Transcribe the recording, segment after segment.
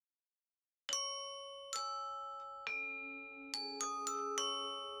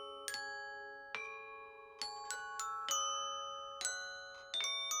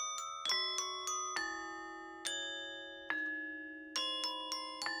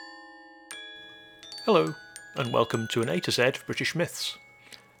Hello, and welcome to an A to Z of British Myths.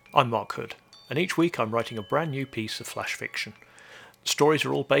 I'm Mark Hood, and each week I'm writing a brand new piece of flash fiction. The stories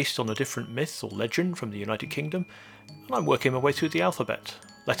are all based on a different myth or legend from the United Kingdom, and I'm working my way through the alphabet,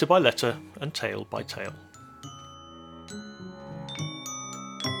 letter by letter and tale by tale.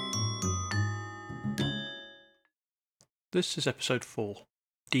 This is episode 4.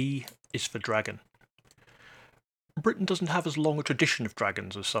 D is for dragon. Britain doesn't have as long a tradition of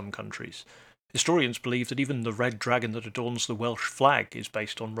dragons as some countries. Historians believe that even the red dragon that adorns the Welsh flag is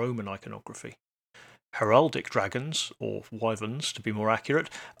based on Roman iconography. Heraldic dragons, or wyverns to be more accurate,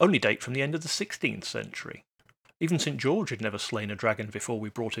 only date from the end of the 16th century. Even St. George had never slain a dragon before we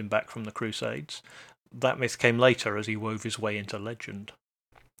brought him back from the Crusades. That myth came later as he wove his way into legend.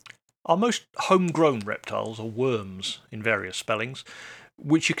 Our most homegrown reptiles are worms, in various spellings,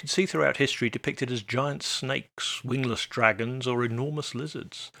 which you can see throughout history depicted as giant snakes, wingless dragons, or enormous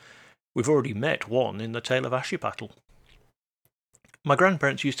lizards. We've already met one in the tale of Ashipattle. My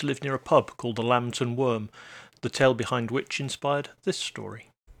grandparents used to live near a pub called the Lambton Worm, the tale behind which inspired this story.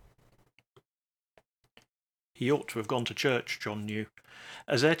 He ought to have gone to church, John knew.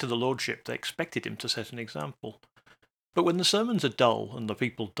 As heir to the lordship, they expected him to set an example. But when the sermons are dull and the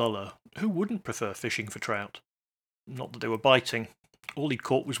people duller, who wouldn't prefer fishing for trout? Not that they were biting. All he'd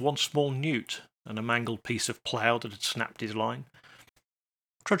caught was one small newt and a mangled piece of plough that had snapped his line.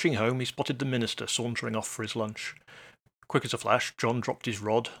 Trudging home, he spotted the minister sauntering off for his lunch. Quick as a flash, John dropped his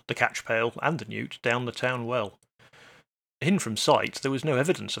rod, the catch pail, and the newt down the town well. Hidden from sight, there was no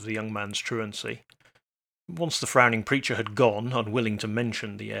evidence of the young man's truancy. Once the frowning preacher had gone, unwilling to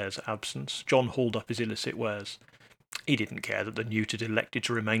mention the heir's absence, John hauled up his illicit wares. He didn't care that the newt had elected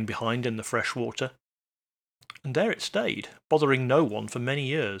to remain behind in the fresh water. And there it stayed, bothering no one for many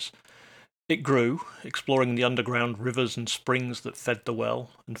years. It grew, exploring the underground rivers and springs that fed the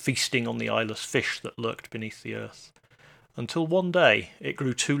well, and feasting on the eyeless fish that lurked beneath the earth. Until one day it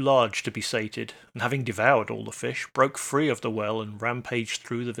grew too large to be sated, and having devoured all the fish, broke free of the well and rampaged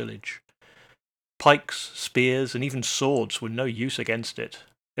through the village. Pikes, spears, and even swords were no use against it,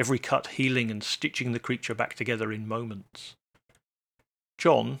 every cut healing and stitching the creature back together in moments.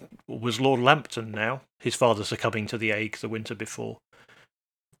 John was Lord Lambton now, his father succumbing to the ague the winter before.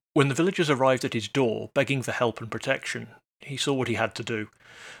 When the villagers arrived at his door, begging for help and protection, he saw what he had to do.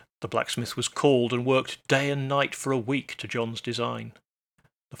 The blacksmith was called and worked day and night for a week to John's design.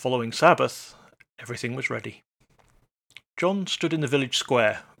 The following Sabbath, everything was ready. John stood in the village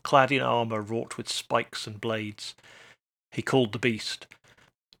square, clad in armour wrought with spikes and blades. He called the beast.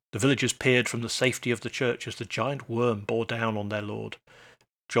 The villagers peered from the safety of the church as the giant worm bore down on their lord.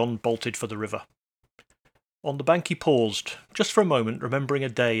 John bolted for the river. On the bank he paused, just for a moment, remembering a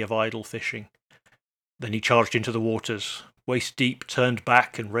day of idle fishing. Then he charged into the waters, waist deep, turned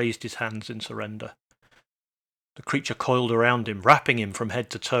back and raised his hands in surrender. The creature coiled around him, wrapping him from head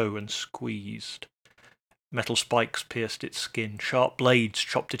to toe, and squeezed. Metal spikes pierced its skin, sharp blades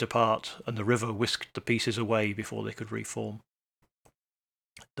chopped it apart, and the river whisked the pieces away before they could reform.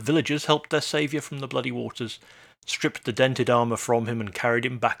 The villagers helped their saviour from the bloody waters, stripped the dented armour from him and carried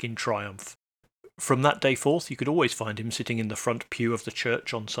him back in triumph. From that day forth, you could always find him sitting in the front pew of the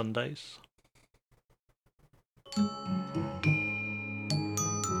church on Sundays.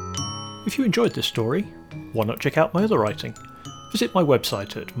 If you enjoyed this story, why not check out my other writing? Visit my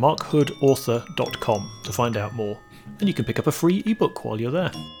website at markhoodauthor.com to find out more, and you can pick up a free ebook while you're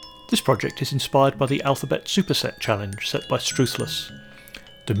there. This project is inspired by the Alphabet Superset Challenge set by Struthless.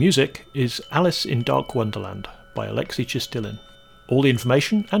 The music is Alice in Dark Wonderland by Alexei Chistilin. All the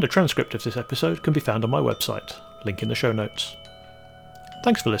information and a transcript of this episode can be found on my website, link in the show notes.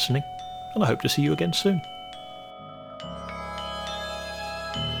 Thanks for listening, and I hope to see you again soon.